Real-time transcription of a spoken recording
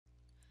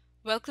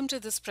Welcome to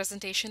this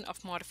presentation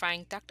of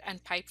modifying duct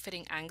and pipe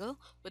fitting angle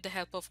with the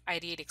help of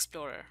Ideate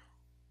Explorer.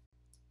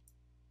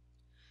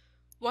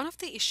 One of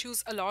the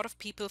issues a lot of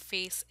people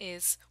face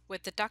is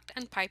with the duct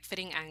and pipe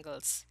fitting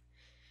angles.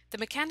 The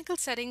mechanical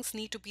settings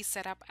need to be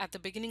set up at the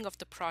beginning of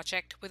the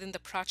project within the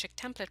project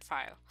template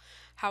file.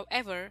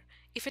 However,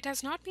 if it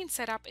has not been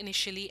set up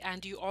initially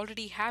and you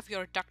already have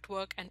your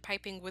ductwork and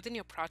piping within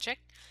your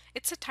project,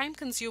 it's a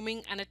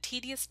time-consuming and a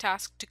tedious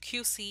task to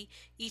QC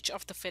each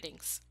of the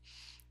fittings.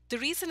 The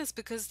reason is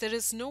because there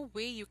is no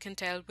way you can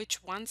tell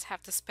which ones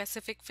have the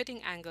specific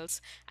fitting angles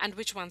and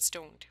which ones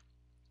don't.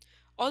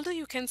 Although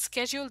you can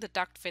schedule the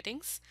duct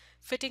fittings,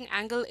 fitting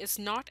angle is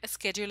not a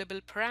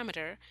schedulable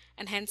parameter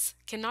and hence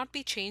cannot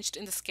be changed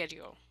in the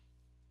schedule.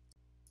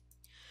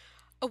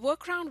 A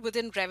workaround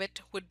within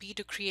Revit would be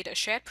to create a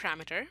shared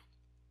parameter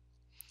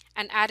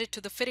and add it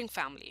to the fitting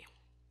family.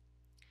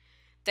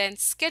 Then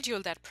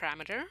schedule that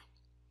parameter,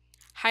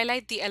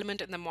 highlight the element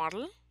in the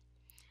model,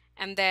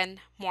 and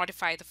then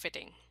modify the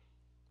fitting.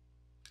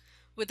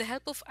 With the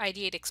help of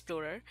Ideate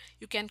Explorer,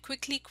 you can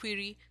quickly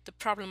query the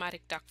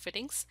problematic duct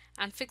fittings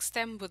and fix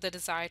them with the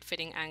desired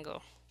fitting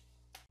angle.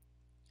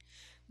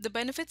 The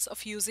benefits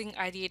of using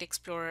Ideate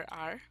Explorer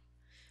are: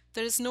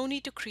 there is no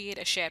need to create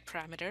a shared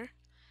parameter,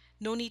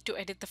 no need to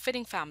edit the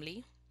fitting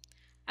family,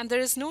 and there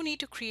is no need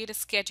to create a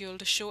schedule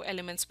to show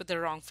elements with the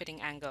wrong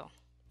fitting angle.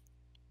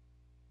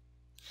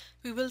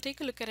 We will take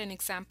a look at an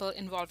example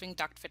involving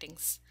duct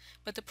fittings,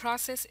 but the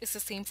process is the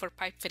same for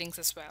pipe fittings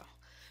as well.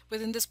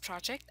 Within this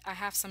project, I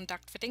have some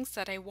duct fittings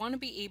that I want to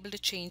be able to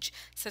change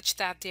such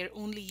that they're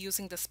only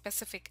using the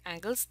specific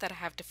angles that I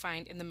have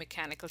defined in the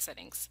mechanical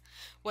settings.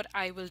 What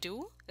I will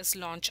do is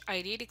launch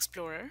Ideate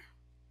Explorer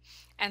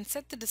and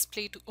set the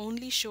display to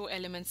only show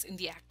elements in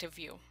the active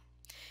view.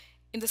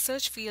 In the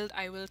search field,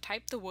 I will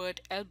type the word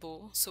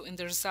elbow, so in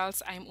the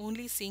results I am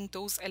only seeing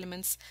those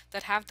elements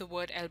that have the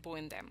word elbow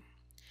in them.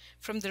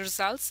 From the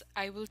results,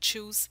 I will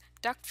choose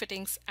duct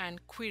fittings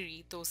and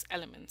query those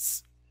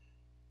elements.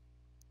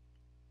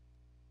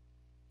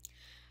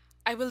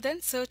 I will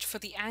then search for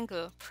the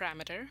angle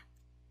parameter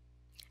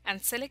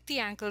and select the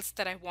angles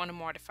that I want to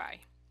modify.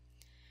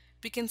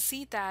 We can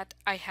see that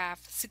I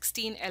have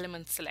 16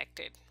 elements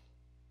selected.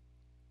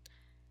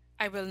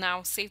 I will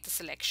now save the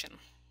selection.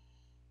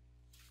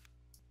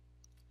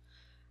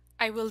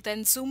 I will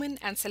then zoom in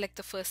and select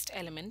the first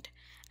element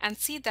and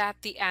see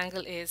that the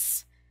angle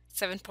is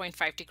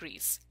 7.5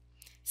 degrees.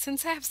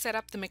 Since I have set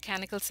up the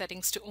mechanical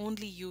settings to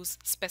only use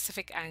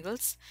specific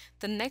angles,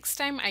 the next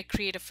time I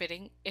create a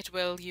fitting, it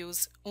will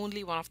use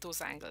only one of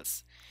those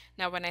angles.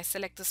 Now when I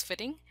select this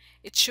fitting,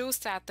 it shows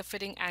that the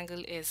fitting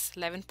angle is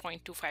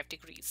 11.25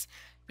 degrees,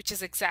 which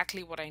is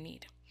exactly what I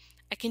need.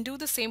 I can do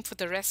the same for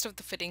the rest of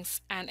the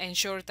fittings and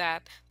ensure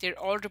that they're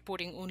all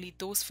reporting only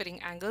those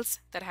fitting angles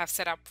that I have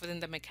set up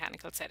within the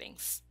mechanical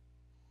settings.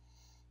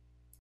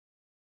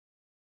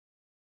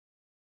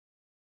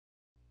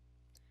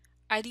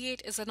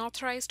 Ideate is an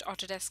authorized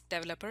Autodesk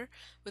developer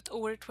with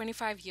over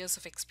 25 years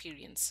of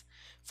experience.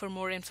 For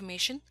more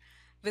information,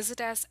 visit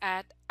us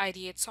at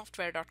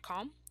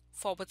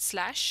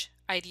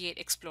ideatesoftware.com/Ideate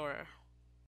Explorer.